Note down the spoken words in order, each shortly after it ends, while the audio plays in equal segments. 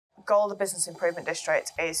goal of the Business Improvement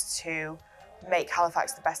District is to make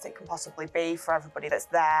Halifax the best it can possibly be for everybody that's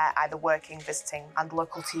there, either working, visiting, and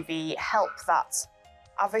local TV help that.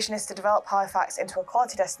 Our vision is to develop Halifax into a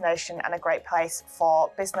quality destination and a great place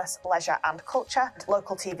for business, leisure and culture.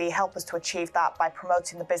 Local TV help us to achieve that by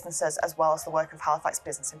promoting the businesses as well as the work of Halifax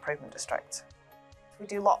Business Improvement District. We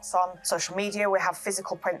do lots on social media, we have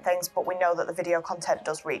physical print things, but we know that the video content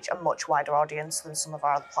does reach a much wider audience than some of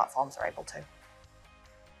our other platforms are able to.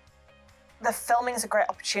 The filming is a great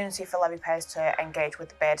opportunity for levy payers to engage with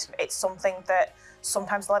the bid. It's something that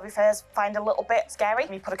sometimes levy payers find a little bit scary.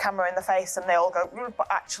 You put a camera in the face and they all go, but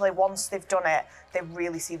actually once they've done it, they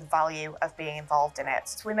really see the value of being involved in it.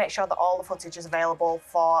 So we make sure that all the footage is available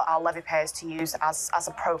for our levy payers to use as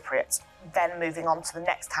appropriate. Then moving on to the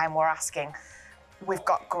next time we're asking, we've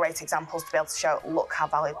got great examples to be able to show, look how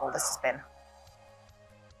valuable this has been.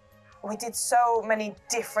 We did so many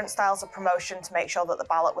different styles of promotion to make sure that the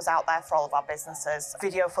ballot was out there for all of our businesses.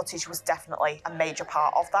 Video footage was definitely a major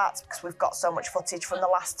part of that because we've got so much footage from the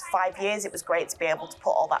last 5 years. It was great to be able to put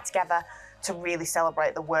all that together to really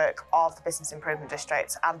celebrate the work of the Business Improvement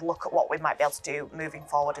District and look at what we might be able to do moving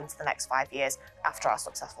forward into the next 5 years after our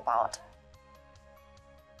successful ballot.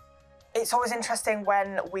 It's always interesting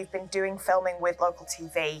when we've been doing filming with local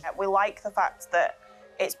TV. We like the fact that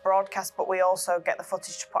it's broadcast, but we also get the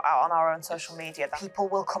footage to put out on our own social media. People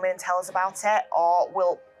will come in and tell us about it,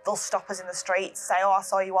 or they'll stop us in the street, say, oh, I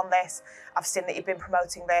saw you on this, I've seen that you've been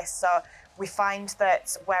promoting this. So we find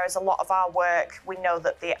that whereas a lot of our work, we know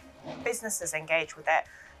that the businesses engage with it,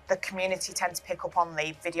 the community tend to pick up on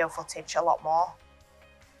the video footage a lot more.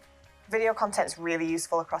 Video content is really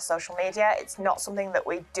useful across social media. It's not something that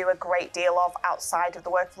we do a great deal of outside of the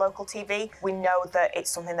work of local TV. We know that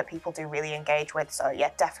it's something that people do really engage with, so yeah,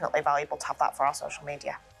 definitely valuable to have that for our social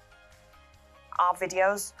media. Our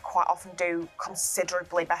videos quite often do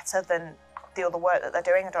considerably better than the other work that they're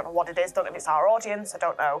doing. I don't know what it is, don't know if it's our audience, I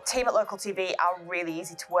don't know. Team at Local TV are really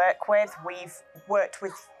easy to work with. We've worked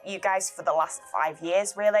with you guys for the last 5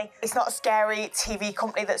 years, really. It's not a scary TV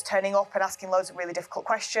company that's turning up and asking loads of really difficult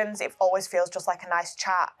questions. It always feels just like a nice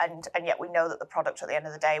chat, and yet we know that the product at the end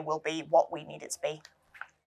of the day will be what we need it to be.